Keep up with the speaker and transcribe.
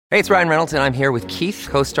Hey, it's Ryan Reynolds, and I'm here with Keith,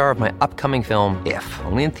 co-star of my upcoming film, If,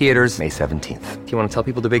 only in theaters May 17th. Do you want to tell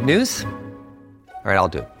people the big news? All right, I'll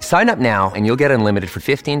do it. Sign up now and you'll get unlimited for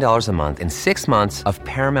 $15 a month and 6 months of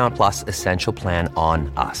Paramount Plus Essential Plan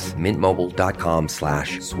on us.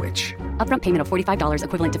 MintMobile.com/switch. Upfront payment of $45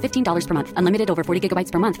 equivalent to $15 per month. Unlimited over 40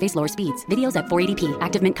 gigabytes per month. Face lower speeds. Videos at 480p.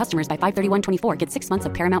 Active Mint customers by 531.24 get 6 months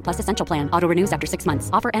of Paramount Plus Essential Plan. Auto renews after 6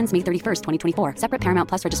 months. Offer ends May 31st, 2024. Separate Paramount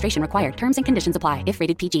Plus registration required. Terms and conditions apply if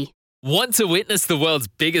rated PG. Want to witness the world's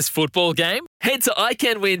biggest football game? Head to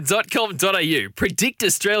iCanWin.com.au, predict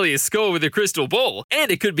Australia's score with a crystal ball, and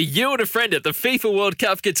it could be you and a friend at the FIFA World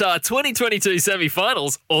Cup Qatar 2022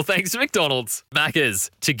 semi-finals, all thanks to McDonald's. Maccas,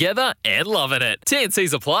 together and loving it.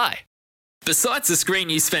 TNCs apply. Besides the screen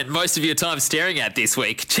you spent most of your time staring at this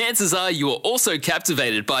week, chances are you are also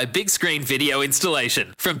captivated by a big screen video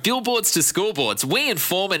installation. From billboards to scoreboards, we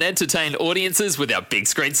inform and entertain audiences with our big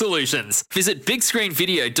screen solutions. Visit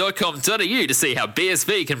bigscreenvideo.com.au to see how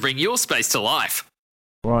BSV can bring your space to life.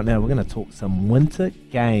 Right now, we're going to talk some Winter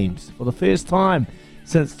Games. For the first time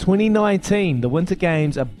since 2019, the Winter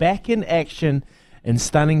Games are back in action in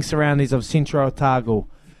stunning surroundings of Central Otago.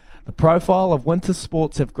 The profile of winter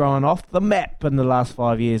sports have grown off the map in the last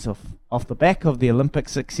 5 years off the back of the Olympic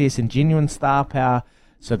success and genuine star power.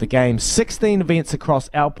 So the Games, 16 events across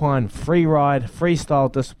alpine, freeride,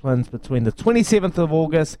 freestyle disciplines between the 27th of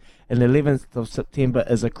August and the 11th of September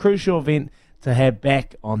is a crucial event to have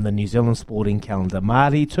back on the New Zealand sporting calendar.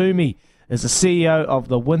 Marty Toomey is the CEO of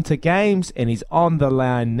the Winter Games and he's on the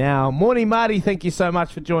line now. Morning, Marty. Thank you so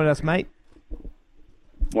much for joining us, mate.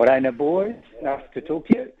 Morena, boys. Nice to talk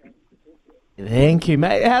to you. Thank you,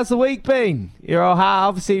 mate. How's the week been? You're all hard.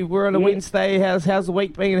 Obviously, we're on a Wednesday. How's the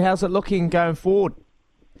week been and how's it looking going forward?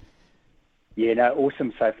 Yeah, no,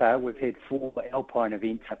 awesome so far. We've had 4 alpine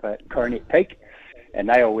events up at Coronet Peak, and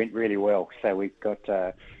they all went really well. So we got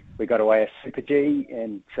away a Super G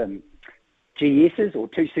and some GSs, or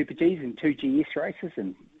 2 Super Gs and 2 GS races,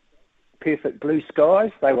 and perfect blue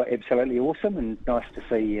skies. They were absolutely awesome, and nice to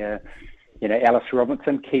see Alice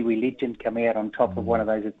Robinson, Kiwi legend, come out on top of one of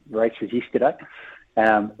those races yesterday.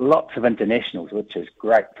 Lots of internationals, which is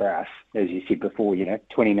great for us. As you said before,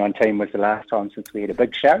 2019 was the last time since we had a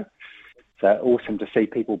big show. So awesome to see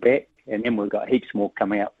people back. And then we've got heaps more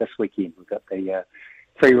coming up this weekend. We've got the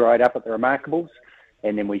free ride up at the Remarkables,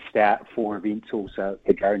 and then we start 4 events also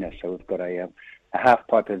at Hadrona. So we've got a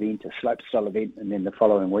half-pipe event, a slopestyle event, and then the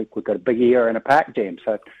following week we've got a big air and a park jam.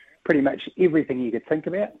 So pretty much everything you could think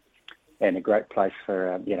about. And a great place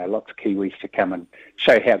for lots of Kiwis to come and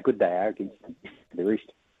show how good they are against the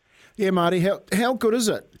rest. Yeah, Marty, how good is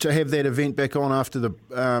it to have that event back on after the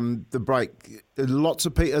break? Are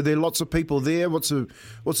there lots of people there? What's the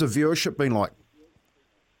viewership been like?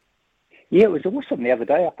 Yeah, it was awesome the other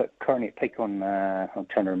day up at Coronet Peak on I'm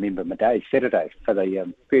trying to remember my day, Saturday, for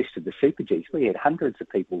the first of the Super Gs. We had hundreds of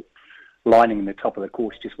people lining the top of the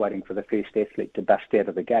course just waiting for the first athlete to bust out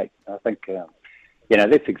of the gate. I think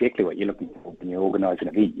that's exactly what you're looking for when you organise an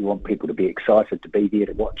event. You want people to be excited to be there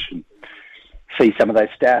to watch and see some of those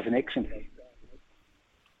stars in action.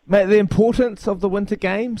 Mate, the importance of the Winter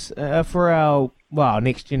Games for our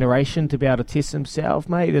next generation to be able to test themselves,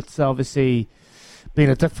 mate. It's obviously been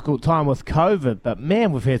a difficult time with COVID, but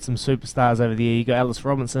man, we've had some superstars over the year. You got Alice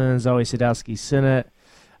Robinson, Zoe Sadowski-Synnott.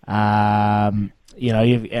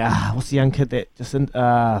 What's the young kid that just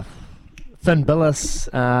Finn Billis,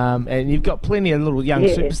 and you've got plenty of little young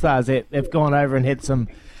superstars that have gone over and had some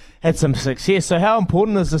success. So how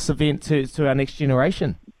important is this event to our next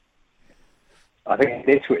generation? I think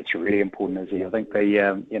that's where it's really important, Izzy. I think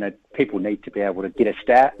people need to be able to get a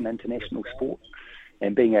start in international sport,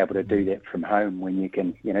 and being able to do that from home when you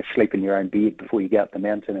can, sleep in your own bed before you go up the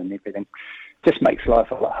mountain and everything, just makes life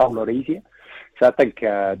a whole lot easier. So I think,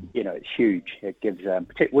 it's huge. It gives,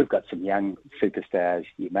 we've got some young superstars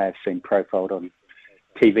you may have seen profiled on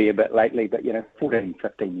TV a bit lately, but, 14,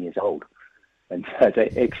 15 years old. And so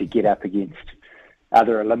to actually get up against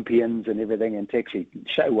other Olympians and everything and to actually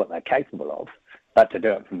show what they're capable of, but to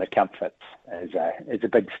do it from the comforts is a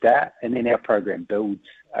big start. And then our program builds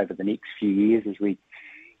over the next few years as we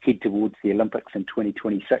head towards the Olympics in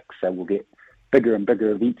 2026. So we'll get bigger and bigger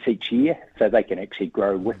events each year so they can actually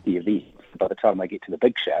grow with the event. By the time they get to the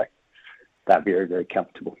big show, they're very, very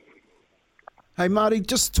comfortable. Hey, Marty,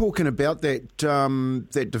 just talking about that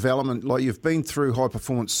development, like you've been through high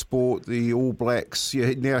performance sport, the All Blacks,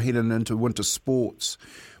 you're now heading into winter sports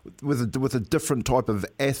with a different type of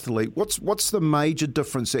athlete. What's the major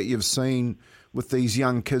difference that you've seen with these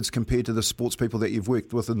young kids compared to the sports people that you've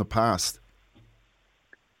worked with in the past?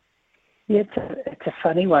 Yeah, it's a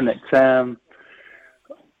funny one. It's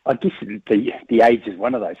I guess the age is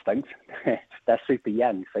one of those things. They're super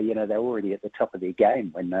young, so they're already at the top of their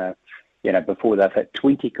game when before they've hit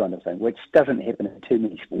 20 kind of thing, which doesn't happen in too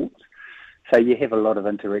many sports. So you have a lot of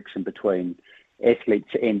interaction between athletes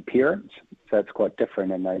and parents, so it's quite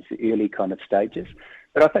different in those early kind of stages.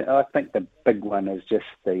 But I think the big one is just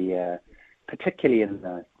particularly in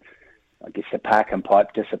the park and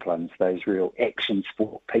pipe disciplines, those real action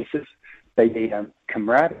sport pieces, the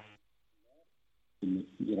camaraderie,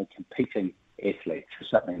 competing athletes is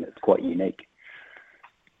something that's quite unique.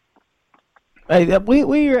 Hey,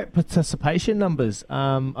 where you're at participation numbers,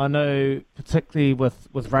 I know particularly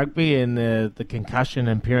with rugby and the concussion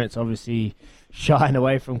and parents obviously shying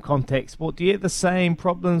away from contact sport, do you have the same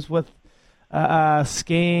problems with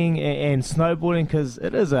skiing and snowboarding? Because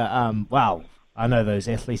it is I know those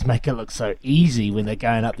athletes make it look so easy when they're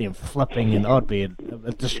going up there and flipping, and I'd be a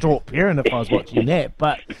distraught parent if I was watching that.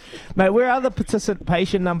 But, mate, where are the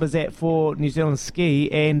participation numbers at for New Zealand ski,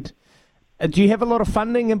 and do you have a lot of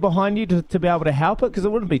funding in behind you to be able to help it? Because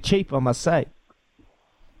it wouldn't be cheap, I must say.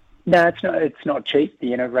 No, it's not. It's not cheap.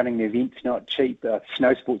 Running the event's not cheap.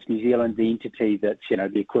 Snow Sports New Zealand, the entity that's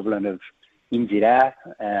the equivalent of NZR,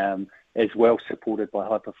 is well supported by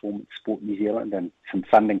High Performance Sport New Zealand and some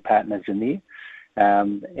funding partners in there.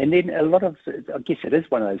 And then a lot of, I guess it is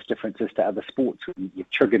one of those differences to other sports. You've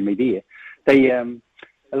triggered me there.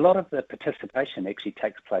 A lot of the participation actually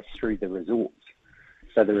takes place through the resorts.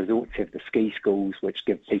 So the resorts have the ski schools, which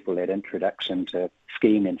give people that introduction to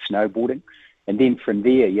skiing and snowboarding. And then from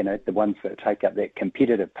there, the ones that take up that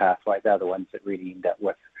competitive pathway, they're the ones that really end up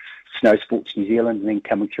with Snow Sports New Zealand and then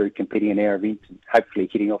coming through competing in our events and hopefully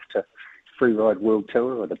heading off to Freeride World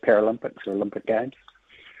Tour or the Paralympics or Olympic Games.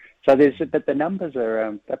 So but the numbers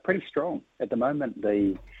are pretty strong at the moment.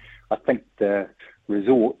 I think the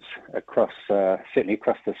resorts certainly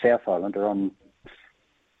across the South Island are on,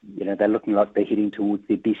 they're looking like they're heading towards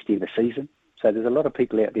their best ever season. So there's a lot of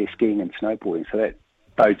people out there skiing and snowboarding, so that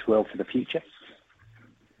bodes well for the future.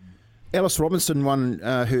 Alice Robinson won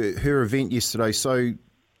her event yesterday, so,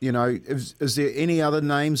 is there any other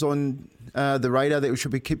names on the radar that we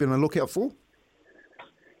should be keeping a lookout for?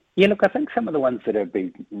 Yeah, look, I think some of the ones that would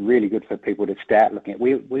be really good for people to start looking at,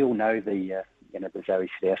 we all know the Zoe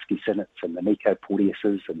Sadowski-Sinnets and the Nico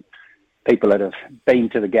Porteouses and people that have been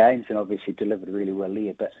to the games and obviously delivered really well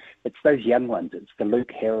there. But it's those young ones. It's the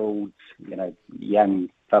Luke Harolds, young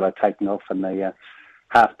fellow taking off in the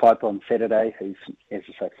half pipe on Saturday, who's, as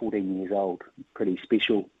I say, 14 years old. Pretty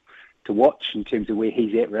special to watch in terms of where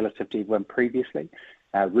he's at relative to everyone previously.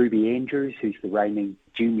 Ruby Andrews, who's the reigning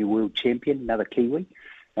junior world champion, another Kiwi,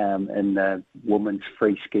 in the women's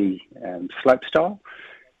free ski slopestyle.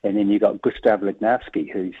 And then you've got Gustav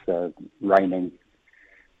Lignavsky, who's the reigning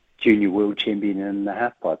junior world champion in the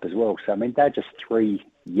halfpipe as well. So, they're just three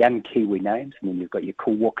young Kiwi names. And then you've got your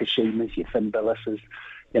Cool Wakashimas, your Finn Billises.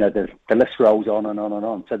 The list rolls on and on and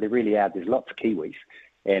on. So there really are. There's lots of Kiwis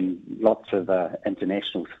and lots of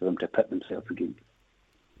internationals for them to pit themselves against.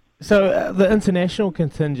 So the international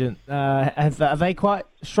contingent, are they quite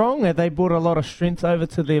strong? Have they brought a lot of strength over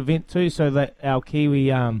to the event too, so that our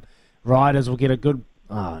Kiwi riders will get a good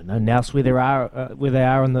nous where they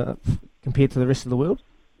are compared to the rest of the world?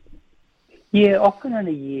 Yeah, often in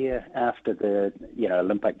a year after the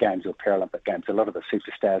Olympic Games or Paralympic Games, a lot of the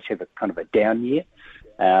superstars have a kind of a down year.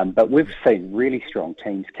 But we've seen really strong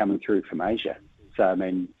teams coming through from Asia. So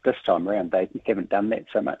this time around they haven't done that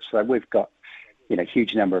so much. So we've got a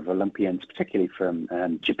huge number of Olympians, particularly from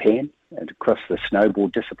Japan and across the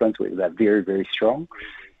snowboard disciplines, where they're very, very strong.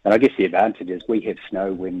 And I guess the advantage is we have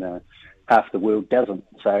snow when half the world doesn't.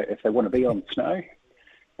 So if they want to be on snow,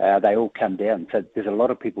 they all come down. So there's a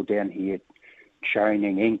lot of people down here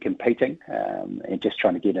training and competing and just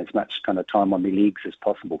trying to get as much kind of time on their legs as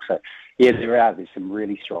possible. So, yeah, there's some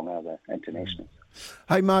really strong other internationals.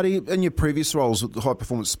 Hey, Marty, in your previous roles with the High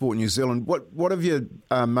Performance Sport New Zealand, what have you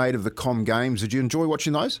made of the Com Games? Did you enjoy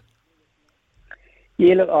watching those?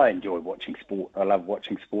 Yeah, look, I enjoy watching sport. I love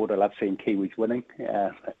watching sport. I love seeing Kiwis winning,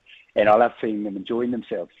 and I love seeing them enjoying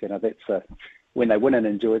themselves. That's when they win and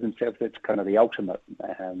enjoy themselves, that's kind of the ultimate.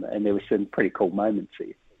 And there were some pretty cool moments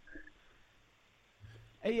there.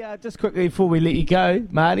 Hey, just quickly before we let you go,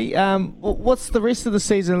 Marty, what's the rest of the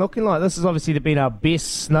season looking like? This has obviously been our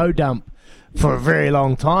best snow dump for a very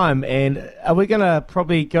long time, and are we going to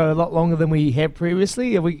probably go a lot longer than we have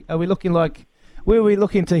previously? Are we looking like, where are we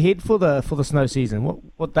looking to head for the snow season?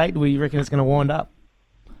 What date do we reckon it's going to wind up?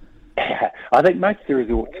 I think most of the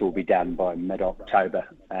resorts will be done by mid-October.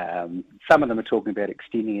 Some of them are talking about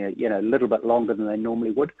extending it, a little bit longer than they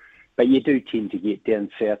normally would, but you do tend to get down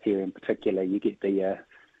south here in particular. You get the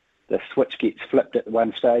switch gets flipped at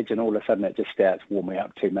one stage, and all of a sudden it just starts warming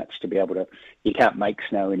up too much to be able to. You can't make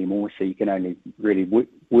snow anymore, so you can only really work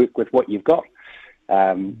with what you've got.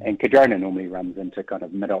 And Cardrona normally runs into kind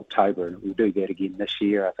of mid-October, and we'll do that again this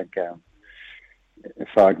year. I think, if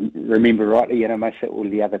I remember rightly, most of all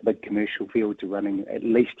the other big commercial fields are running at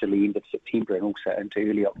least till the end of September and also into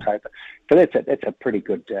early October. So that's a pretty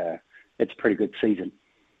good season.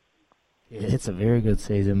 Yeah, it's a very good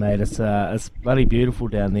season, mate. It's bloody beautiful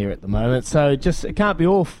down there at the moment. So it can't be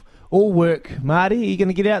all work, Marty. Are you going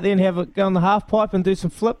to get out there and go on the half pipe and do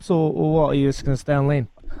some flips, or what? Are you just going to stay on land?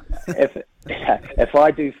 If I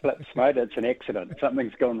do flips, mate, it's an accident.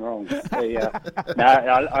 Something's gone wrong. No,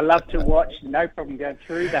 I love to watch. No problem going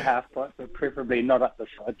through the half pipe, but preferably not up the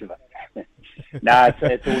sides of it. No,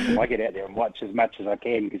 it's awesome. I get out there and watch as much as I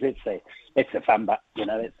can because it's the fun. But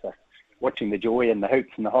it's watching the joy and the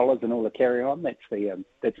hoots and the hollers and all the carry on. That's the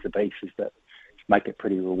pieces that make it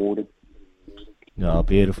pretty rewarding. Oh,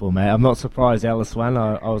 beautiful, mate. I'm not surprised Alice won.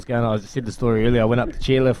 I said the story earlier. I went up the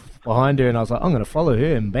chairlift behind her and I was like, I'm going to follow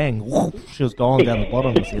her, and bang, whoosh, she was gone down the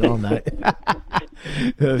bottom. I said, oh, no.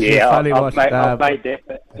 I've made that.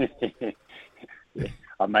 But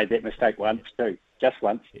I've made that mistake once too. Just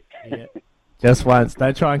once. Yeah. Just once.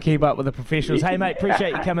 Don't try and keep up with the professionals. Hey, mate,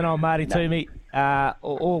 appreciate you coming on, Marty Toomey.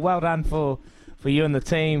 All well done for you and the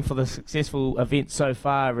team for the successful event so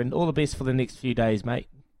far, and all the best for the next few days, mate.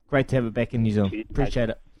 Great to have it back in New Zealand. Appreciate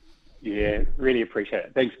it. Yeah, really appreciate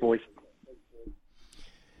it. Thanks, boys.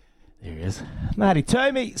 There he is. Marty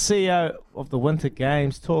Toomey, CEO of the Winter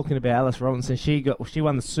Games, talking about Alice Robinson. She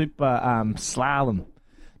won the super slalom,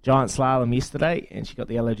 giant slalom yesterday, and she got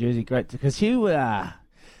the yellow jersey. Great, because she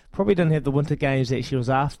probably didn't have the Winter Games that she was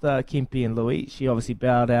after, Kempe and Louis. She obviously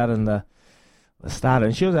bowed out in the start,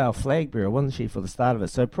 and she was our flag bearer, wasn't she, for the start of it?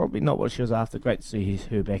 So probably not what she was after. Great to see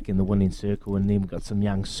her back in the winning circle, and then we've got some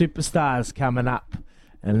young superstars coming up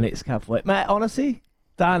in the next couple of weeks. Mate, honestly,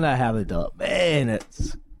 don't know how they do it. Man,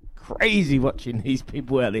 it's crazy watching these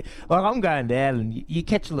people out there. Like, I'm going down, and you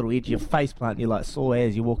catch a little edge, your face plant, and you're like sore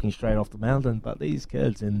as you're walking straight off the mountain. But these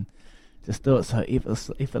kids, and just do it so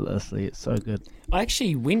effortlessly. It's so good. I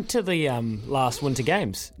actually went to the last Winter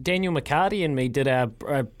Games. Daniel McCarty and me did our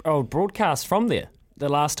old broadcast from there. The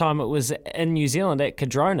last time it was in New Zealand at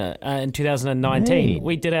Cardrona in 2019. Hey.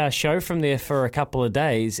 We did our show from there for a couple of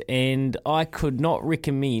days, and I could not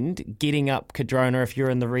recommend getting up Cardrona if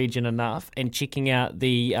you're in the region enough and checking out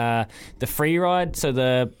the free ride, so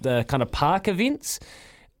the kind of park events.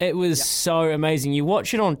 It was so amazing. You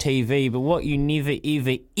watch it on TV, but what you never,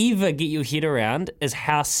 ever, ever get your head around is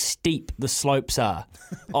how steep the slopes are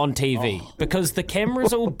on TV. Because the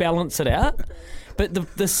cameras all balance it out, but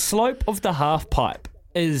the slope of the half pipe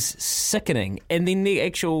is sickening. And then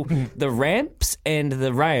the ramps and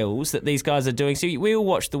the rails that these guys are doing. So we all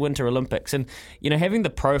watched the Winter Olympics, and having the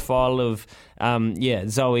profile of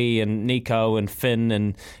Zoe and Nico and Finn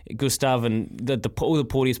and Gustav and all the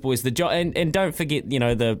Porteous boys, and don't forget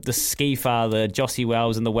the ski father Jossie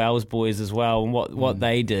Wells and the Wells boys as well, and what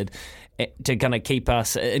they did to kind of keep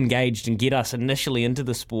us engaged and get us initially into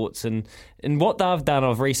the sports, and what they've done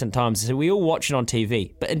of recent times. So we all watch it on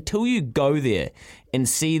TV, but until you go there and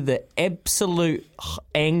see the absolute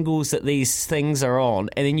angles that these things are on,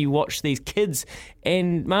 and then you watch these kids,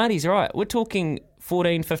 and Marty's right, we're talking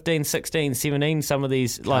 14, 15, 16, 17, some of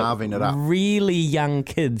these really young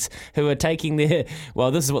kids who are taking this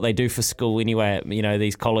is what they do for school anyway,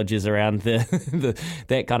 these colleges around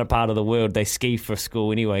that kind of part of the world. They ski for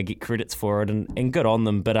school anyway, get credits for it, and good on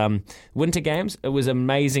them. But Winter Games, it was an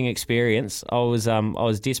amazing experience. I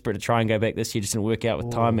was desperate to try and go back this year, just didn't work out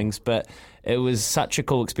with timings, but it was such a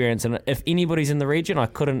cool experience, and if anybody's in the region, I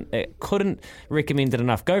couldn't recommend it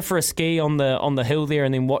enough. Go for a ski on the hill there,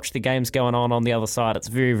 and then watch the games going on the other side. It's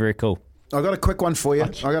very, very cool. I got a quick one for you.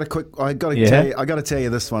 I got to tell you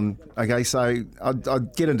this one. Okay, so I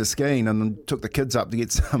get into skiing and took the kids up to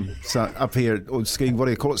get some up here or ski. What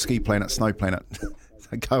do you call it? Ski Planet, Snow Planet.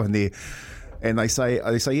 So go in there. And they say,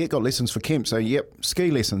 yeah, got lessons for camp. So, yep,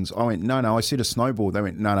 ski lessons. I went, no, I said a snowboard. They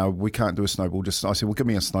went, no, we can't do a snowboard. I said, well, give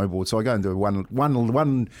me a snowboard. So I go and do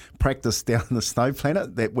one practice down the Snow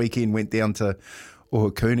Planet. That weekend went down to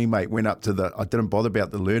Ohakuni, mate. Went up to I didn't bother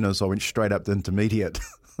about the learners. I went straight up to intermediate.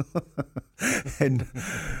 And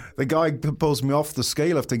the guy pulls me off the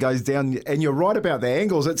ski lift and goes down, and you're right about the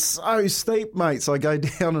angles. It's so steep, mate. So I go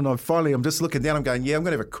down, and I'm just looking down. I'm going, yeah, I'm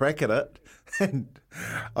going to have a crack at it. And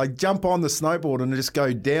I jump on the snowboard and just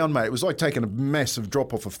go down, mate. It was like taking a massive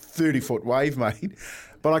drop off a 30-foot wave, mate.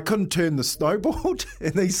 But I couldn't turn the snowboard,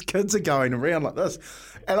 and these kids are going around like this.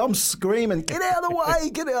 And I'm screaming, get out of the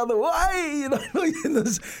way, get out of the way. You know, and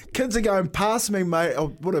these kids are going past me, mate. I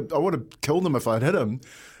would have killed them if I'd hit them.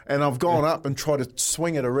 And I've gone up and tried to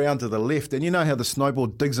swing it around to the left. And you know how the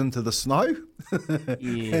snowboard digs into the snow?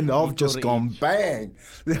 Yeah, and I've just gone bang.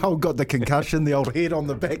 The old got the concussion, the old head on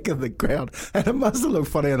the back of the ground. And it must have looked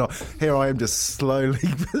funny. And here I am just slowly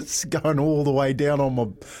going all the way down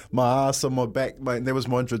on my ass and my back, mate. And that was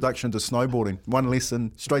my introduction to snowboarding. One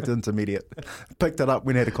lesson, straight to intermediate. Picked it up,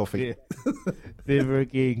 went and had a coffee. Yeah. Never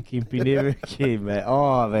again, Kempy, never again, mate.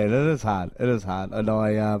 Oh, man, it is hard. It is hard.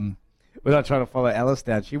 And we're not trying to follow Alice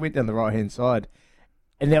down. She went down the right-hand side,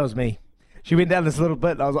 and that was me. She went down this little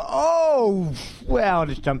bit, and I was like, oh, wow. I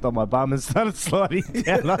just jumped on my bum and started sliding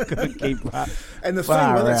down. I couldn't keep up. And the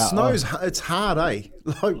thing with it, snow's, it's hard, eh?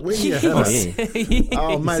 Like when you hit it. Yes.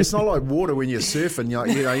 Oh, mate, it's not like water when you're surfing.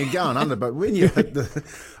 You're going under, but when you hit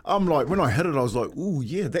I'm like, when I hit it, I was like, ooh,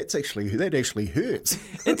 yeah, that actually hurts.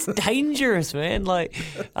 It's dangerous, man. Like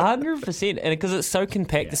 100%, and because it's so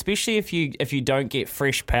compact, especially if you don't get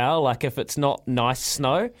fresh power, like if it's not nice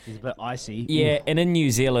snow. It's a bit icy. Yeah, and in New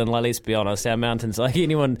Zealand, like let's be honest, our mountains, like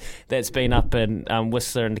anyone that's been up in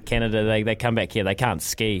Whistler and Canada, they come back here, they can't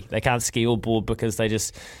ski. They can't ski or board because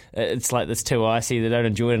it's like it's too icy. They don't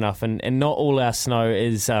enjoy it enough, and not all our snow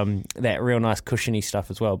is that real nice cushiony stuff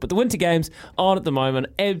as well. But the Winter Games on at the moment,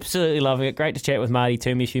 absolutely loving it. Great to chat with Marty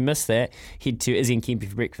Toomey. If you missed that, head to Izzy and Kempy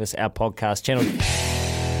for Breakfast, our podcast channel.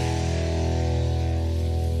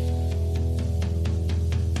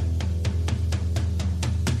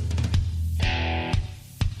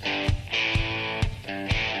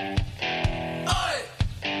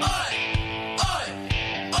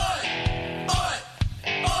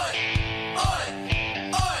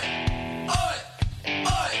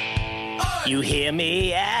 You hear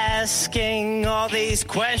me asking all these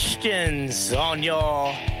questions on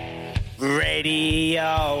your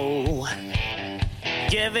radio,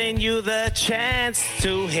 giving you the chance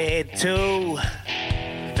to head to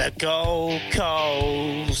the Gold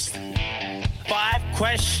Coast. 5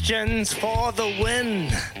 questions for the win,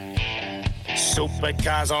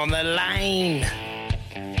 supercars on the line.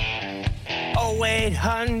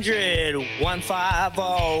 0800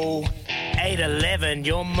 150 811,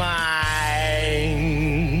 you're mine.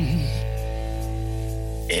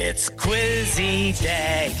 It's Quizzy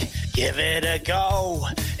Dag, give it a go.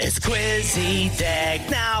 It's Quizzy Dag,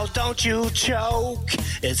 now don't you choke.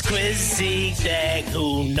 It's Quizzy Dag,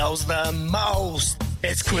 who knows the most?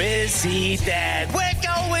 It's Quizzy Dag, we're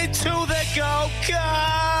going to the Gold Coast.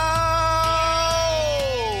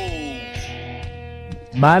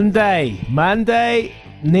 Monday.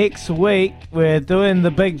 Next week, we're doing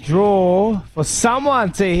the big draw for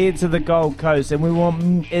someone to head to the Gold Coast, and we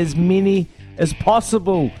want as many as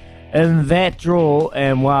possible in that draw.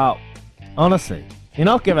 And, well, honestly, you're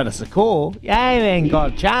not giving us a call. You ain't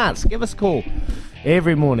got a chance. Give us a call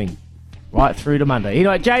every morning, right through to Monday.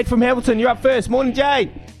 Anyway, Jade from Hamilton, you're up first. Morning,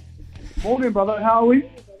 Jade. Morning, brother. How are we?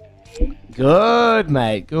 Good,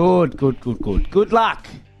 mate. Good. Good luck.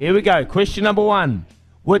 Here we go. Question number 1.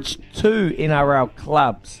 Which 2 NRL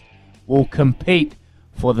clubs will compete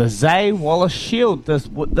for the Zay Wallace Shield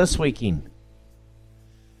this weekend?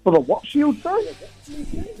 For the what shield, sorry?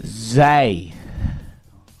 Zay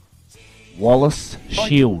Wallace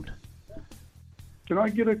Shield. Can I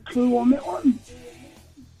get a clue on that one?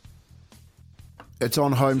 It's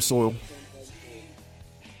on home soil.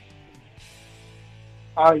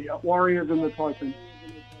 Yeah, Warriors and the Titans.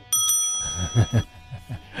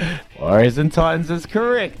 Warriors and Titans is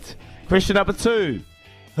correct. Question number 2.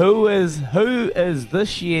 Who is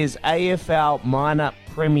this year's AFL minor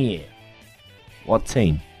premier? What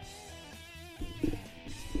team?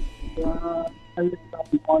 AFL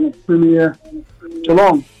minor premier.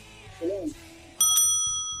 Geelong.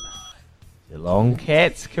 Geelong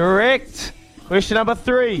Cats, correct. Question number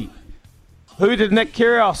 3. Who did Nick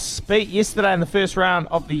Kyrgios beat yesterday in the first round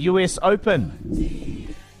of the US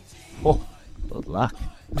Open? Oh, good luck.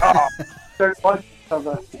 Don't like each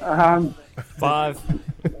other. 5,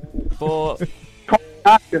 4.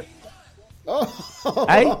 Marcus.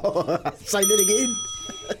 Hey? Say that again.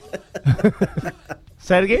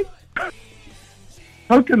 Say it again?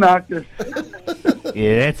 Kokonakis.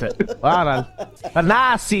 Yeah, that's it. Well done.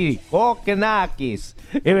 Panasi Kokonakis.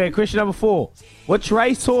 Anyway, question number 4. Which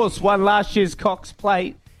racehorse won last year's Cox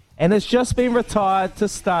Plate and has just been retired to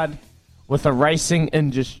stud with a racing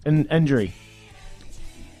injury?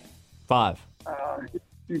 5,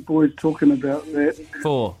 You boys talking about that.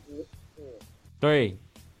 4. 3,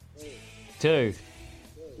 2,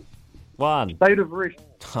 1. State of rest.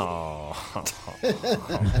 Oh.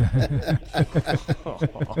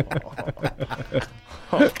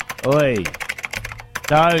 Oi.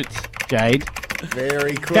 Don't, Jade.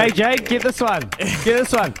 Very quick. Okay, Jade, get this one.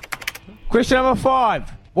 Question number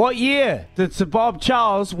 5. What year did Sir Bob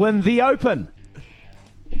Charles win the Open?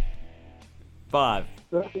 5,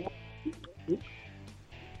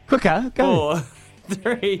 Quicker, go. 4,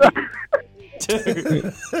 3,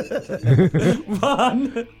 2,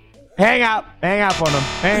 1. Hang up on him.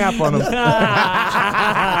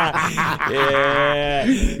 Yeah.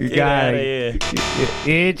 You Get got out of it. here.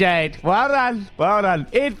 Yeah, Jade. Well done.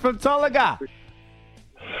 Ed from Tolaga.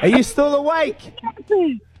 Are you still awake?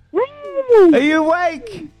 Are you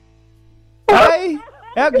awake? Hey?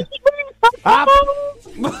 Up the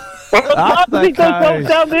coast.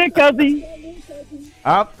 Down there, Cuzzy.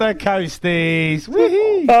 Up the coasties.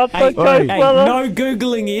 Woohoo. Up the Hey, coast, hey, fella. no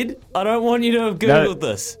Googling, Ed. I don't want you to have Googled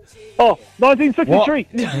this. Oh, 1963.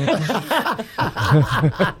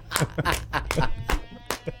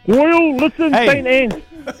 Royal Listen Hey. St. Anne's.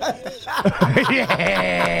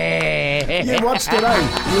 Yeah. You watched it, eh?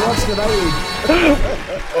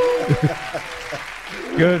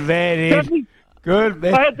 Good man, Ed. Cuzzy, Good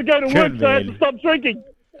man. I had to go to work, Good so I had to man. stop drinking.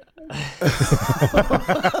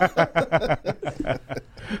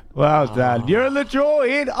 Well done. You're in the draw,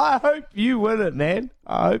 Ed. I hope you win it, man.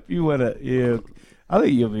 I hope you win it. Yeah. I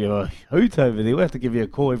think you'll be a hoot over there. We'll have to give you a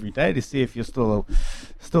call every day to see if you're still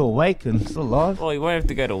awake and still alive. Well, you won't have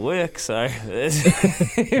to go to work, so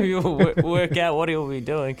you'll work out what he'll be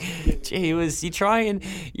doing. Gee whiz, you can't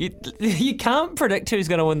predict who's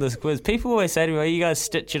going to win this quiz. People always say to me, "Oh, you guys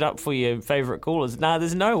stitch it up for your favourite callers." Nah,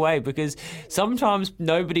 there's no way, because sometimes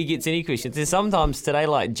nobody gets any questions. There's sometimes today,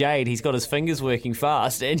 like Jade, he's got his fingers working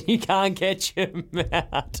fast and you can't catch him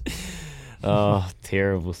out. Oh,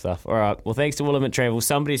 terrible stuff. All right. Well, thanks to Willamette Travel,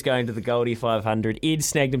 somebody's going to the Goldie 500. Ed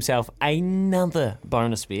snagged himself another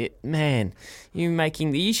bonus bet. Man,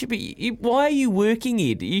 you should be. Why are you working,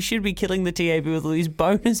 Ed? You should be killing the TAB with all these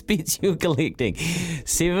bonus bets you're collecting.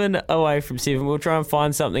 7 away from 7. We'll try and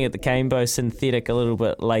find something at the Cambo Synthetic a little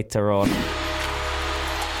bit later on.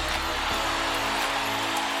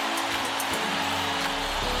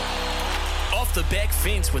 Off the back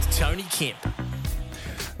fence with Tony Kemp.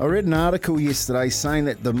 I read an article yesterday saying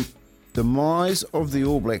that the demise of the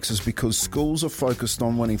All Blacks is because schools are focused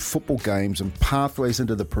on winning football games and pathways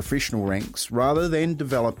into the professional ranks rather than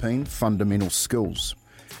developing fundamental skills.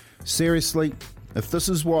 Seriously, if this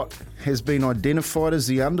is what has been identified as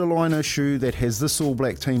the underlying issue that has this All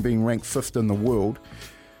Black team being ranked 5th in the world,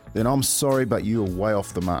 then I'm sorry, but you are way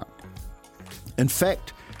off the mark. In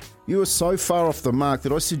fact, you are so far off the mark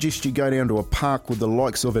that I suggest you go down to a park with the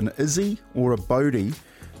likes of an Izzy or a Bodie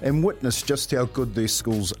and witness just how good their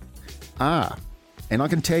schools are. And I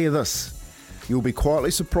can tell you this, you'll be quietly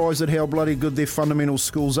surprised at how bloody good their fundamental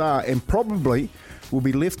schools are, and probably will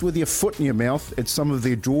be left with your foot in your mouth at some of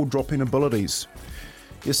their jaw-dropping abilities.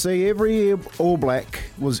 You see, every All Black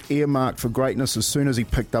was earmarked for greatness as soon as he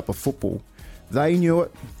picked up a football. They knew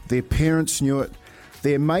it, their parents knew it,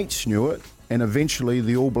 their mates knew it, and eventually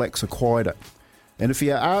the All Blacks acquired it. And if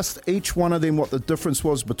you asked each one of them what the difference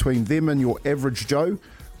was between them and your average Joe,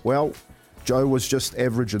 well, Joe was just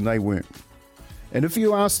average and they weren't. And if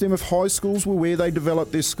you asked them if high schools were where they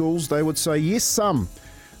developed their schools, they would say yes, some,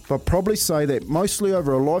 but probably say that mostly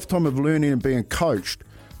over a lifetime of learning and being coached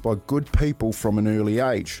by good people from an early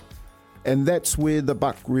age. And that's where the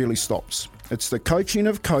buck really stops. It's the coaching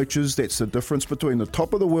of coaches that's the difference between the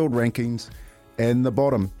top of the world rankings and the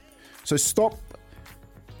bottom. So stop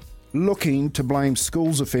looking to blame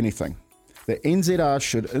schools, if anything. The NZR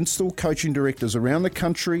should install coaching directors around the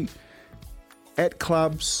country, at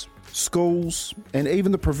clubs, schools, and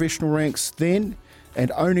even the professional ranks. Then,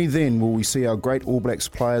 and only then, will we see our great All Blacks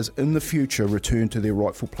players in the future return to their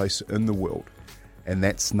rightful place in the world. And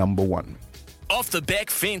that's number 1. Off the back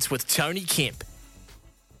fence with Tony Kemp.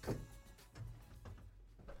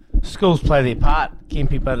 Schools play their part,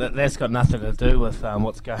 Kempy, but that's got nothing to do with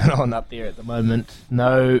what's going on up there at the moment.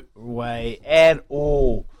 No way at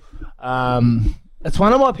all. It's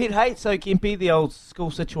one of my pet hates, though, Kempy, the old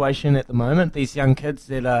school situation at the moment. These young kids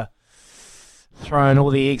that are throwing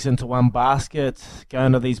all the eggs into one basket,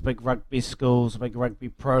 going to these big rugby schools, big rugby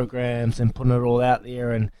programs, and putting it all out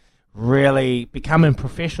there and really becoming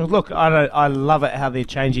professionals. Look, I love it how they're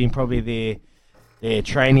changing probably their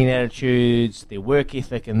training attitudes, their work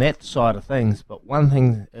ethic, and that side of things. But one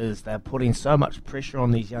thing is they're putting so much pressure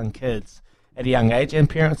on these young kids at a young age, and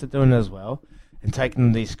parents are doing it as well, and taking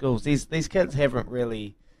them to these schools. These kids haven't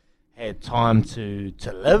really had time to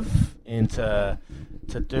live and to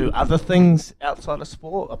do other things outside of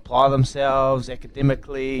sport, apply themselves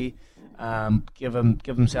academically, give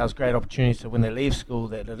themselves great opportunities so when they leave school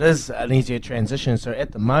that it is an easier transition. So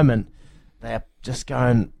at the moment, they are just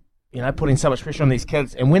going, putting so much pressure on these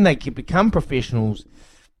kids. And when they become professionals,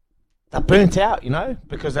 they're burnt out,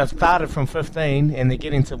 because they've started from 15 and they're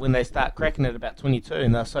getting to when they start cracking at about 22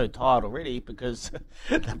 and they're so tired already because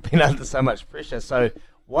they've been under so much pressure. So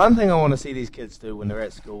one thing I want to see these kids do when they're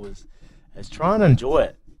at school is try and enjoy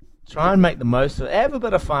it. Try and make the most of it. Have a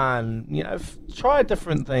bit of fun. Try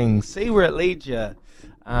different things. See where it leads you.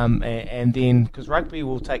 And then, because rugby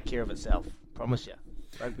will take care of itself. Promise you.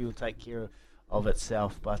 Rugby will take care of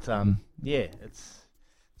itself. But,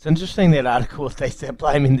 it's interesting, that article, if they start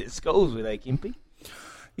blaming their schools, were they, Kempy?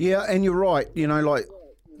 Yeah, and you're right.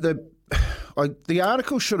 The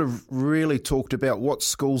article should have really talked about what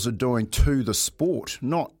schools are doing to the sport,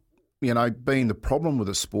 not, being the problem with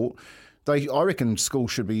the sport. I reckon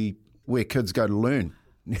schools should be where kids go to learn,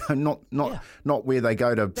 not where they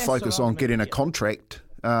go to focus on getting a contract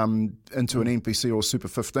into an NPC or Super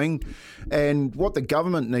 15. And what the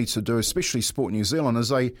government needs to do, especially Sport New Zealand, is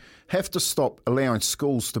they have to stop allowing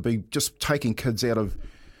schools to be just taking kids out of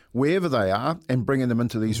wherever they are and bringing them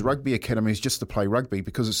into these rugby academies just to play rugby,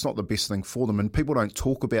 because it's not the best thing for them. And people don't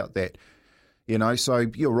talk about that, So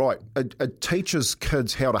you're right. It teaches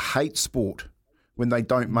kids how to hate sport when they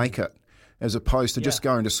don't make it, as opposed to just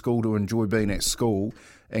going to school to enjoy being at school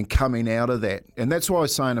and coming out of that. And that's why I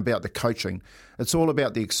was saying about the coaching. It's all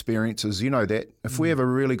about the experiences. You know that. If we have a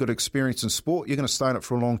really good experience in sport, you're going to stay in it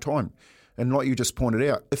for a long time. And like you just pointed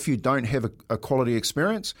out, if you don't have a quality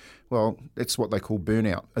experience, well, that's what they call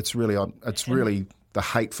burnout. It's really the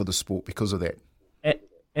hate for the sport because of that.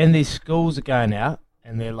 And these schools are going out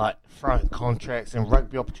and they're like throwing contracts and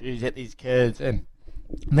rugby opportunities at these kids, and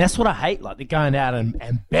that's what I hate. Like, they're going out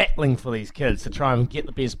and battling for these kids to try and get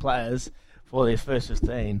the best players for their first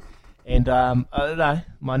 15. And I don't know,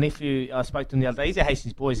 my nephew, I spoke to him the other day. He's at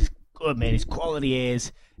Hastings Boys. He's good, man. He's quality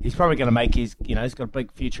as. He's probably going to make his. He's got a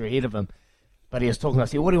big future ahead of him. But he was talking. I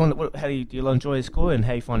said, "What do you want? Do you enjoy his school? And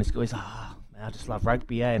how do you find his school?" He's like, man, I just love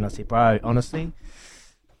rugby, eh? And I said, bro, honestly,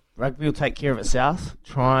 rugby will take care of itself.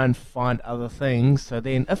 Try and find other things. So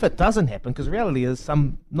then, if it doesn't happen, because the reality is,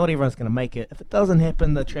 not everyone's going to make it. If it doesn't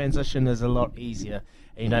happen, the transition is a lot easier,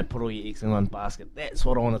 and you don't put all your eggs in one basket. That's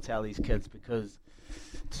what I want to tell these kids, because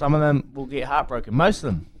some of them will get heartbroken. Most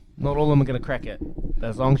of them, not all of them are going to crack it. But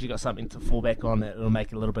as long as you've got something to fall back on, it'll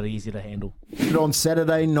make it a little bit easier to handle. On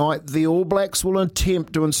Saturday night, the All Blacks will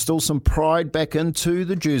attempt to instill some pride back into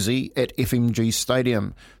the jersey at FMG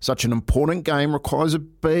Stadium. Such an important game requires a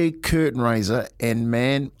big curtain raiser, and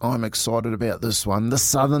man, I'm excited about this one. The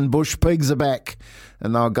Southern Bush Pigs are back,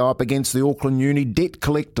 and they'll go up against the Auckland Uni Debt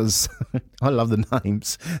Collectors. I love the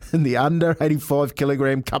names. In the under 85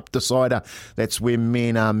 kilogram cup decider. That's where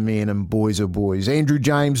men are men and boys are boys. Andrew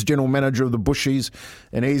James, General Manager of the Bushies,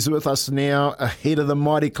 and he's with us now ahead of the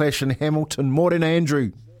mighty clash in Hamilton. Morning,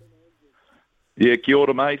 Andrew. Yeah, kia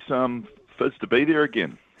ora, mate. Fizz to be there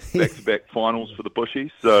again. Back-to-back finals for the Bushies.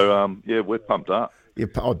 So, we're pumped up. Yeah,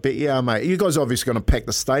 I bet you are, mate. You guys are obviously going to pack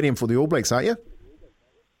the stadium for the All Blacks, aren't you?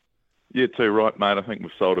 Yeah, too right, mate. I think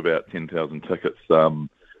we've sold about 10,000 tickets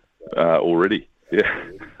already. Yeah.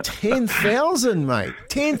 10,000, mate.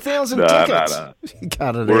 10,000 tickets. No. You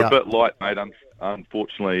cut it We're out. a bit light, mate.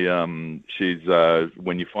 Unfortunately, she's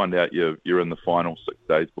when you find out you're in the final 6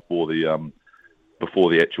 days before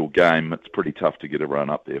the actual game, it's pretty tough to get everyone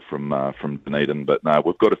up there from Dunedin. But no,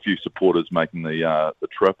 we've got a few supporters making the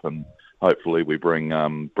trip, and hopefully we bring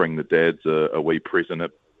the dads a wee present,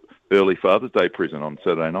 early Father's Day present on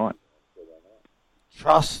Saturday night.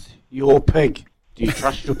 Trust your pig. Do you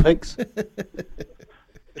trust your pigs?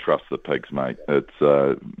 Trust the pigs, mate. It's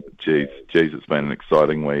it's been an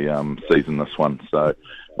exciting season, this one. So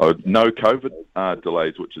no COVID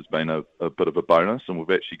delays, which has been a bit of a bonus, and we've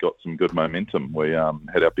actually got some good momentum. We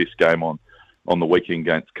had our best game on the weekend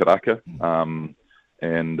against Karaka, and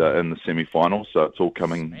in the semi-final. So it's all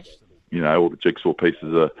coming. All the jigsaw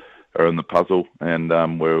pieces are in the puzzle, and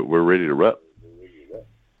we're ready to rip.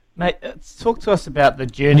 Mate, talk to us about the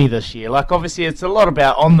journey this year. Like, obviously, it's a lot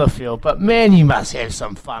about on the field, but man, you must have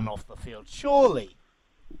some fun off the field, surely.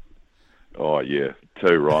 Oh yeah,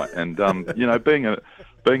 too right. And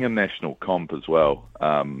being a national comp as well,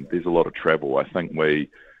 there's a lot of travel. I think we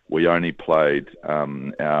only played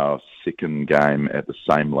our second game at the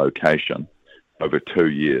same location over 2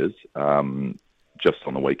 years, just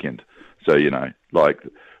on the weekend. So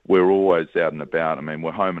we're always out and about. I mean,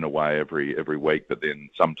 we're home and away every week, but then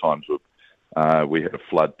sometimes we had a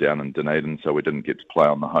flood down in Dunedin, so we didn't get to play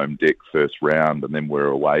on the home deck first round, and then we were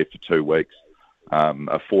away for 2 weeks. A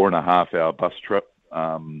 4.5-hour bus trip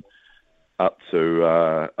up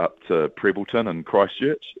to Prebleton and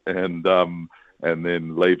Christchurch, and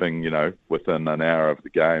then leaving, within an hour of the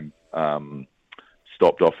game.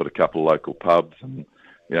 Stopped off at a couple of local pubs, and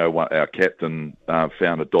our captain found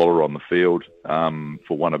 $1 on the field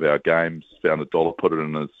for one of our games. Found $1, put it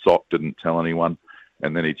in his sock, didn't tell anyone,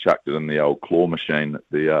 and then he chucked it in the old claw machine at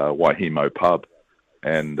the Waihemo pub,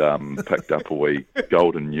 and picked up a wee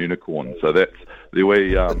golden unicorn. So that's the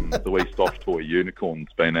wee soft toy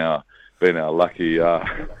unicorn's been our lucky. It's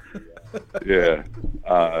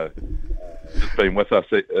been with us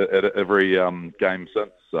at every game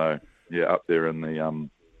since. So yeah, up there in the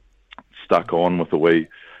stuck on with a wee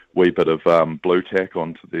bit of blue tack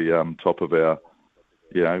onto the top of our,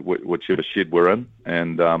 whichever shed we're in,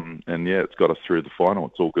 and it's got us through the final.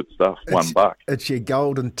 It's all good stuff. $1. It's your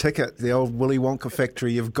golden ticket, the old Willy Wonka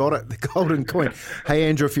factory. You've got it, the golden coin. Hey,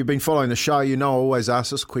 Andrew, if you've been following the show, I always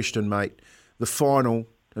ask this question, mate. The final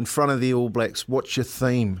in front of the All Blacks. What's your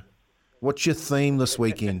theme? What's your theme this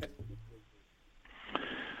weekend?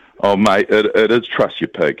 Oh, mate, it is trust your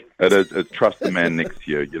pig. It's trust the man next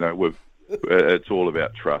to you. It's all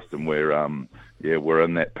about trust, and we're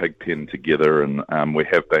in that pig pen together, and we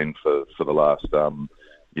have been for the last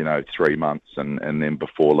 3 months, and then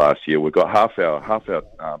before last year, we've got half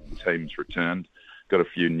our teams returned. Got a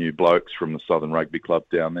few new blokes from the Southern Rugby Club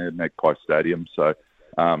down there, Magpie Stadium. So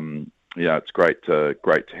it's great to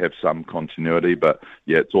have some continuity, but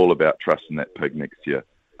it's all about trusting that pig next year.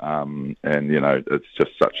 It's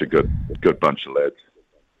just such a good bunch of lads.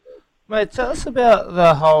 Mate, tell us about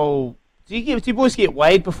the whole. Do you boys get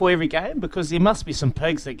weighed before every game? Because there must be some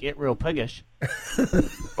pigs that get real piggish.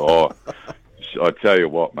 Oh, I tell you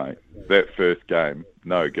what, mate, that first game,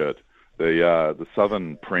 no good. The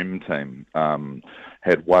Southern Prem team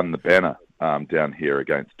had won the banner down here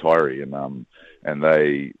against Tyree, and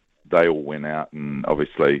they all went out and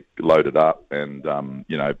obviously loaded up, and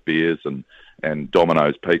beers and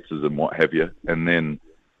Domino's pizzas and what have you. And then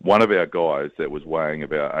one of our guys that was weighing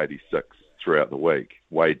about 86 throughout the week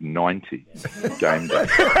weighed 90 game day.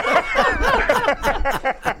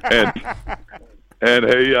 and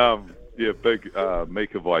he, big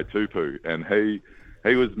Mika Vaitupu, and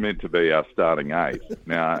he was meant to be our starting 8.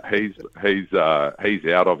 Now he's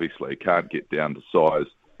out, obviously, can't get down to size,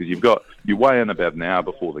 because you weigh in about an hour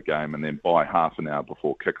before the game, and then by half an hour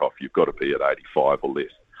before kickoff you've got to be at 85 or less.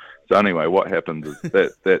 So anyway, what happens is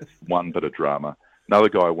that's one bit of drama. Another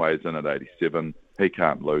guy weighs in at 87. He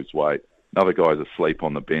can't lose weight. Another guy's asleep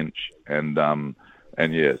on the bench, so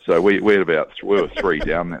we were 3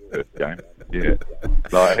 down that first game. Yeah,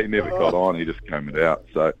 no, he never got on. He just came out.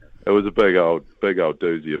 So it was a big old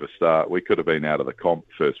doozy of a start. We could have been out of the comp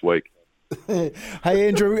first week. Hey,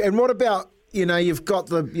 Andrew, and what about? We're going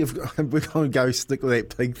to go stick with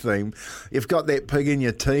that pig theme. You've got that pig in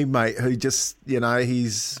your team, mate, who just,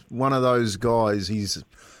 he's one of those guys. He's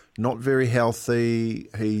not very healthy.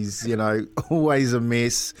 He's, always a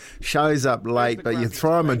mess, shows up late, but you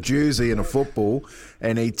throw him a jersey and a football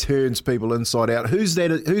and he turns people inside out. Who's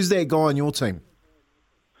that guy on your team?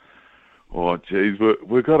 Oh, geez,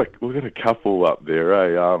 we've got a couple up there,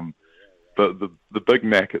 eh? But the Big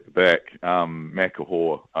Mac at the back,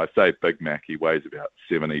 Macahor, I say Big Mac, he weighs about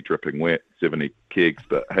 70 dripping wet, 70 kegs,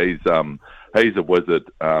 but he's a wizard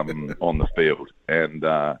on the field, and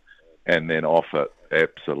then off it,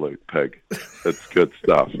 absolute pig. It's good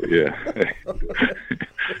stuff, yeah.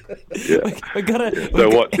 Yeah. So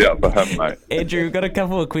watch out for him, mate. Andrew, we've got a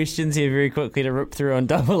couple of questions here very quickly to rip through on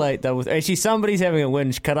 8833. Actually, somebody's having a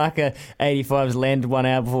whinge. Karaka 85's landed 1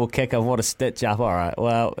 hour before kickoff. What a stitch up. All right,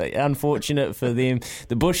 well, unfortunate for them.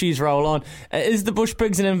 The Bushies roll on. Is the Bush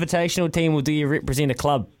Pigs an invitational team, or do you represent a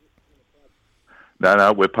club?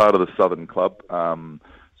 No, we're part of the Southern Club.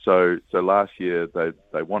 So last year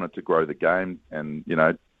they wanted to grow the game, and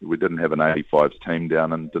we didn't have an 85s team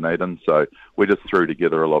down in Dunedin, so we just threw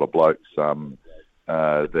together a lot of blokes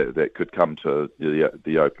that could come to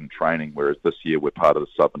the open training. Whereas this year we're part of the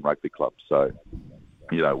Southern Rugby Club, so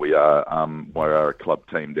we are a club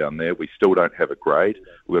team down there. We still don't have a grade.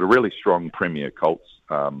 We've got a really strong Premier Colts,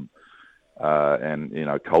 and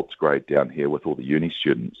Colts grade down here with all the uni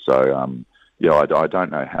students. So. I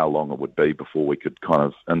don't know how long it would be before we could kind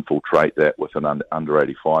of infiltrate that with an under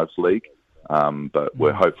 85s league. But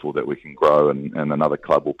we're hopeful that we can grow, and another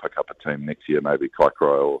club will pick up a team next year, maybe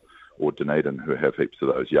Kaikorai or Dunedin, who have heaps of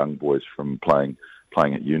those young boys from playing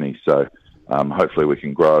at uni. So hopefully we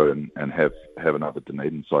can grow and have another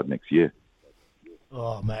Dunedin side next year.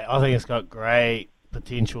 Oh, mate, I think it's got great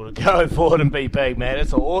potential to go forward and be big, man.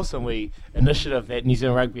 It's an awesome initiative that New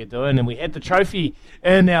Zealand Rugby are doing, and we had the trophy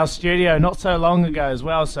in our studio not so long ago as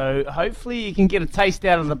well, so hopefully you can get a taste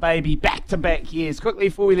out of the baby back-to-back years. Quickly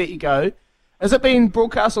before we let you go, has it been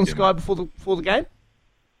broadcast on Sky before the game?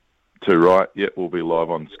 Too right. Yeah, we'll be live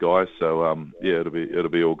on Sky. So it'll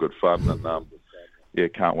be all good fun, and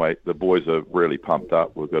can't wait. The boys are really pumped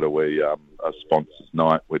up. We've got a sponsors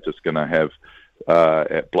night. We're just going to have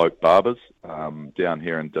at Bloke Barbers down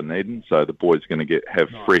here in Dunedin. So the boys are going to have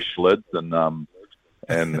fresh lids and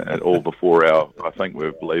all before I think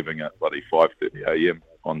we're leaving at bloody 5:30 a.m.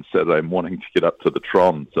 on Saturday morning to get up to the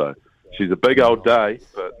Tron. So she's a big old day,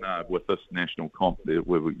 but no, with this national comp,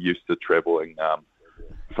 we're used to travelling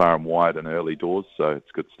far and wide and early doors, so it's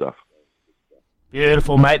good stuff.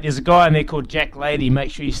 Beautiful, mate. There's a guy in there called Jack Lady.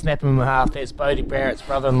 Make sure you snap him in half. That's Bodie Barrett's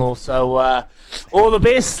brother-in-law. So all the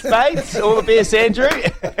best, mate. All the best, Andrew.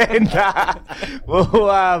 And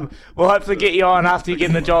we'll hopefully get you on after you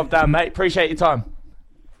get the job done, mate. Appreciate your time.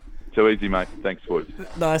 Too easy, mate. Thanks, boys.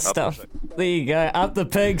 Nice stuff. There you go. Up the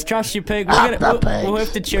pigs. Trust your pig. We'll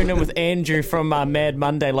have to tune in with Andrew from Mad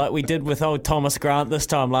Monday like we did with old Thomas Grant this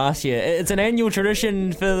time last year. It's an annual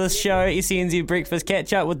tradition for this show, SENZ Breakfast.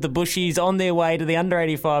 Catch up with the Bushies on their way to the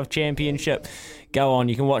Under-85 Championship. Go on,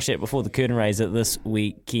 you can watch that before the curtain raiser this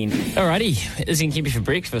weekend. Alrighty, this is Kempy for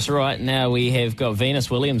breakfast. Right now we have got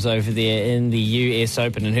Venus Williams over there in the US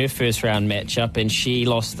Open in her first round matchup, and she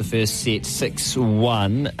lost the first set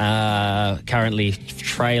 6-1, currently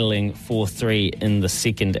trailing 4-3 in the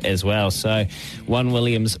second as well. So one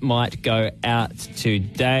Williams might go out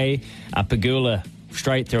today. Pegula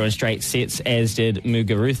straight through in straight sets, as did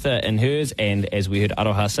Muguruza in hers, and as we heard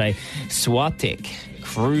Aroha say, Swiatek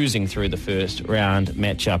cruising through the first round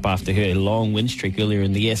matchup after her long win streak earlier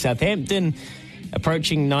in the year. Southampton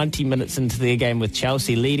approaching 90 minutes into their game with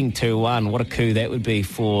Chelsea, leading 2-1. What a coup that would be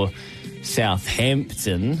for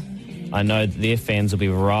Southampton. I know that their fans will be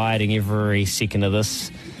riding every second of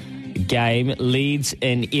this game. Leeds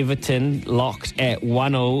and Everton locked at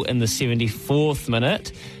 1-0 in the 74th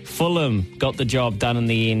minute. Fulham got the job done in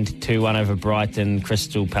the end, 2-1 over Brighton.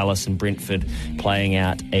 Crystal Palace and Brentford playing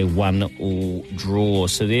out a 1-1 draw.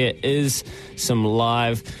 So there is some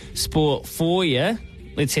live sport for you.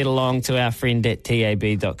 Let's head along to our friend at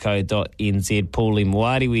tab.co.nz, Paulie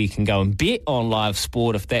Moati, where you can go and bet on live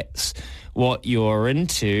sport if that's what you're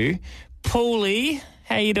into. Paulie,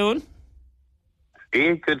 how you doing?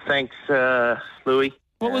 Yeah, good, thanks, Louis.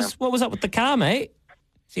 What was up with the car, mate?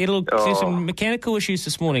 So you had some mechanical issues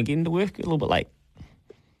this morning, getting to work a little bit late.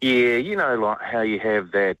 Yeah, you know, like how you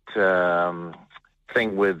have that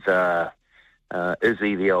thing with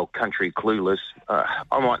Izzy, the old country clueless.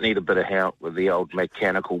 I might need a bit of help with the old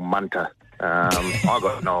mechanical munter. I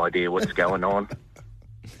got no idea what's going on.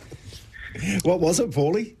 What was it,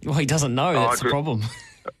 Paulie? Well, he doesn't know. That's the problem.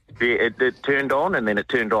 Yeah, it turned on and then it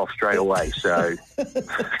turned off straight away. So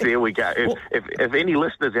there we go. If any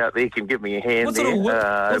listeners out there can give me a hand, what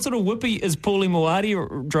sort of whippy is Paulie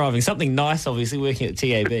Moati driving? Something nice, obviously, working at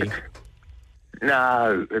TAB.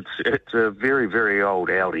 No, it's a very, very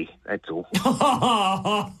old Audi. That's all.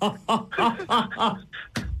 No.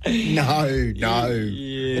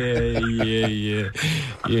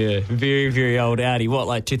 Yeah. Very, very old Audi. What,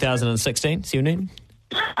 like 2016, 17?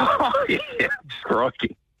 Oh, yeah,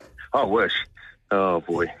 crikey. I wish. Oh,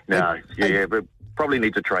 boy. No, but probably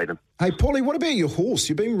need to trade him. Hey, Paulie, what about your horse?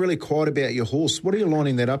 You've been really quiet about your horse. What are you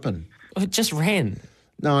lining that up in? It just ran.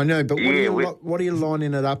 No, I know, but what are you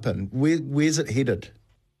lining it up in? Where's it headed?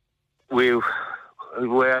 Well,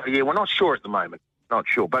 we're not sure at the moment. Not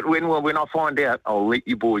sure. But when I find out, I'll let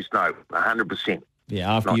you boys know 100%.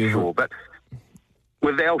 Yeah, after not sure. But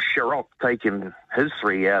with Al Sharrock taking his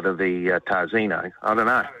 3 out of the Tarzino, I don't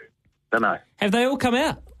know. Have they all come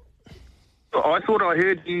out? I thought I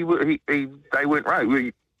heard they weren't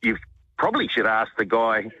right. You probably should ask the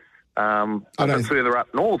guy further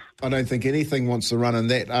up north. I don't think anything wants to run in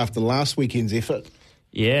that after last weekend's effort.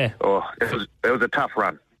 Yeah. Oh, it was a tough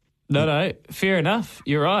run. No, fair enough.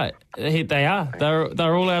 You're right. They are.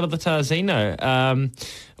 They're all out of the Tarzino.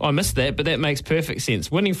 I missed that, but that makes perfect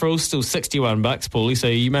sense. Winning for all still $61, Paulie, so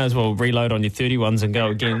you may as well reload on your 31s and go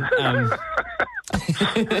again. And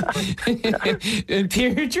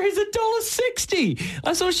Peridre's $1.60.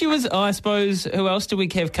 I saw she was. I suppose who else do we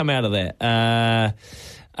have come out of that?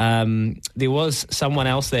 There was someone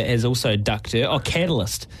else that has also ducked her.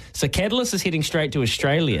 Catalyst. So Catalyst is heading straight to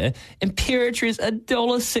Australia. Imperatriz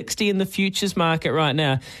 $1.60 in the futures market right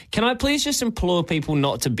now. Can I please just implore people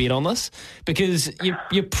not to bet on this? Because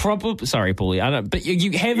you're probably... Sorry, Paulie, I know, but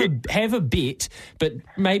you have a bet, but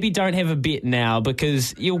maybe don't have a bet now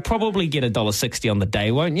because you'll probably get $1.60 on the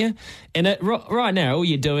day, won't you? And right now, all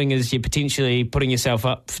you're doing is you're potentially putting yourself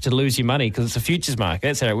up to lose your money because it's a futures market.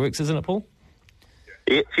 That's how it works, isn't it, Paul?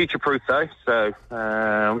 Yeah, future-proof though, so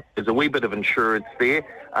there's a wee bit of insurance there.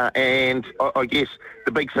 And I guess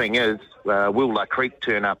the big thing is, will La Creek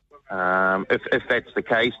turn up? If that's the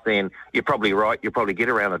case, then you're probably right. You'll probably get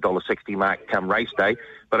around $1.60 mark come race day.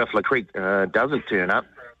 But if La Creek doesn't turn up,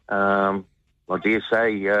 I dare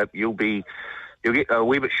say you'll get a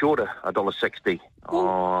wee bit shorter, $1.60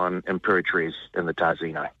 on Imperatriz in the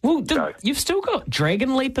Tarzino. Well, you've still got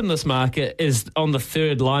Dragon Leap in this market is on the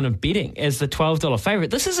third line of betting as the $12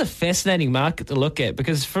 favourite. This is a fascinating market to look at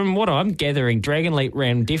because from what I'm gathering, Dragon Leap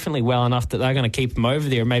ran definitely well enough that they're going to keep him over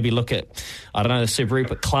there and maybe look at, I don't know, Sir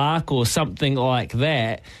Rupert Clark or something like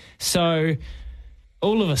that. So...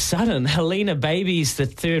 all of a sudden, Helena Baby's the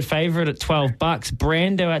third favourite at $12.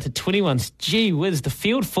 Brando out to 21. Gee whiz, the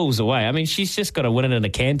field falls away. I mean, she's just got to win it in a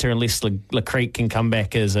canter unless La Creek can come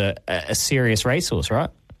back as a serious racehorse, right?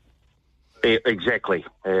 Exactly.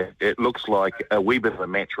 It looks like a wee bit of a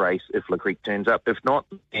match race if La Creek turns up. If not,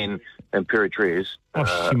 then Imperatriz...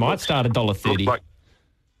 she might start $1.30.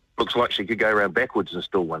 Looks like she could go around backwards and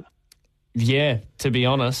still win. Yeah, to be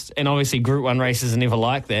honest. And obviously Group 1 races are never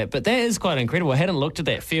like that. But that is quite incredible. I hadn't looked at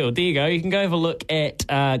that field. There you go. You can go have a look at,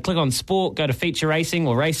 click on Sport, go to Feature Racing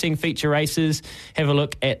or Racing Feature Races. Have a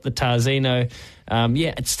look at the Tarzino.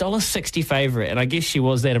 It's still a $1.60 favourite. And I guess she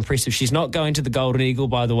was that impressive. She's not going to the Golden Eagle,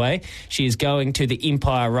 by the way. She is going to the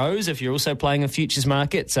Empire Rose. If you're also playing in futures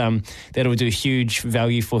markets, that'll do huge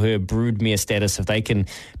value for her broodmare status if they can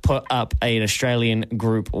put up an Australian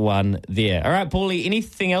Group 1 there. All right, Paulie,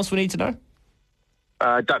 anything else we need to know?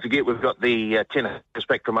 Don't forget, we've got the tennis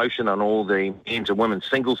respect promotion on all the men's and women's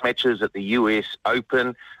singles matches at the US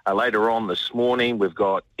Open. Later on this morning, we've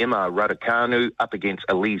got Emma Raducanu up against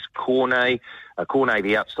Elise Cornet. Cornet,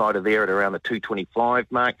 the outsider there at around the 225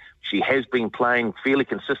 mark. She has been playing fairly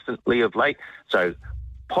consistently of late, so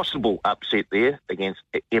possible upset there against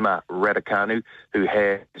Emma Raducanu, who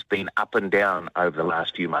has been up and down over the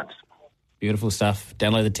last few months. Beautiful stuff.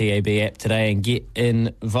 Download the TAB app today and get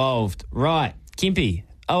involved. Right. Kempy,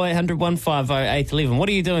 0800 150 811. What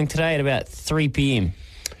are you doing today at about 3 p.m?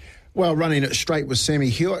 Well, running it straight with Sammy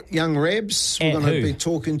Hewitt, young Rabs. We're going to be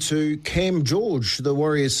talking to Cam George, the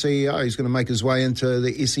Warriors CEO. He's going to make his way into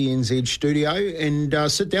the SENZ studio and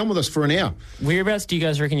sit down with us for an hour. Whereabouts do you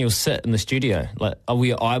guys reckon you'll sit in the studio? Like, are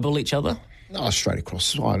we eyeball each other? Oh, straight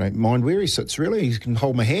across. I don't mind where he sits, really. He can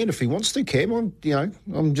hold my hand if he wants to, Cam.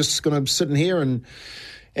 I'm just going to sit in here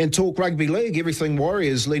and talk rugby league, everything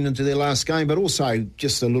Warriors leading into their last game, but also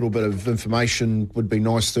just a little bit of information would be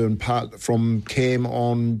nice to impart from Cam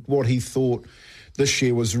on what he thought this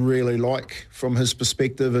year was really like from his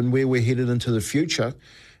perspective and where we're headed into the future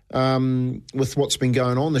with what's been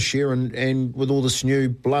going on this year and with all this new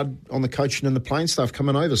blood on the coaching and the playing staff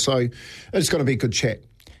coming over. So it's going to be a good chat.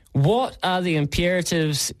 What are the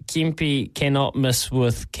imperatives Kempy cannot miss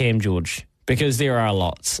with Cam George? Because there are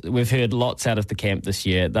lots. We've heard lots out of the camp this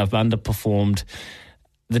year. They've underperformed.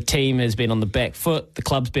 The team has been on the back foot. The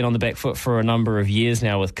club's been on the back foot for a number of years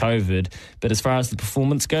now with COVID. But as far as the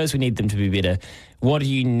performance goes, we need them to be better. What do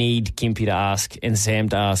you need Kempy to ask and Sam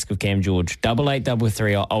to ask of Cam George?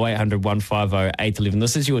 8833 or 0800 150 811.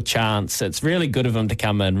 This is your chance. It's really good of him to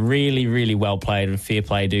come in. Really, really well played and fair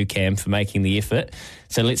play to Cam for making the effort.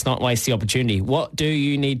 So let's not waste the opportunity. What do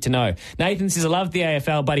you need to know? Nathan says, I love the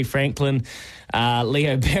AFL, Buddy Franklin,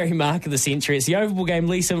 Leo Barry, Mark of the Century. It's the oval game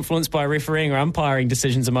least influenced by refereeing or umpiring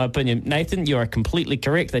decisions, in my opinion. Nathan, you are completely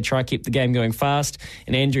correct. They try to keep the game going fast.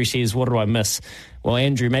 And Andrew says, what do I miss? Well,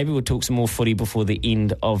 Andrew, maybe we'll talk some more footy before the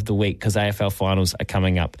end of the week because AFL finals are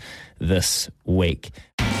coming up this week.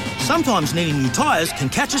 Sometimes needing new tyres can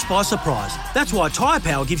catch us by surprise. That's why Tyre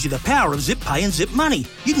Power gives you the power of Zip Pay and Zip Money.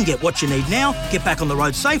 You can get what you need now, get back on the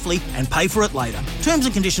road safely and pay for it later. Terms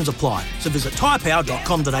and conditions apply. So visit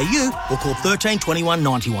tyrepower.com.au or call 13 21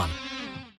 91.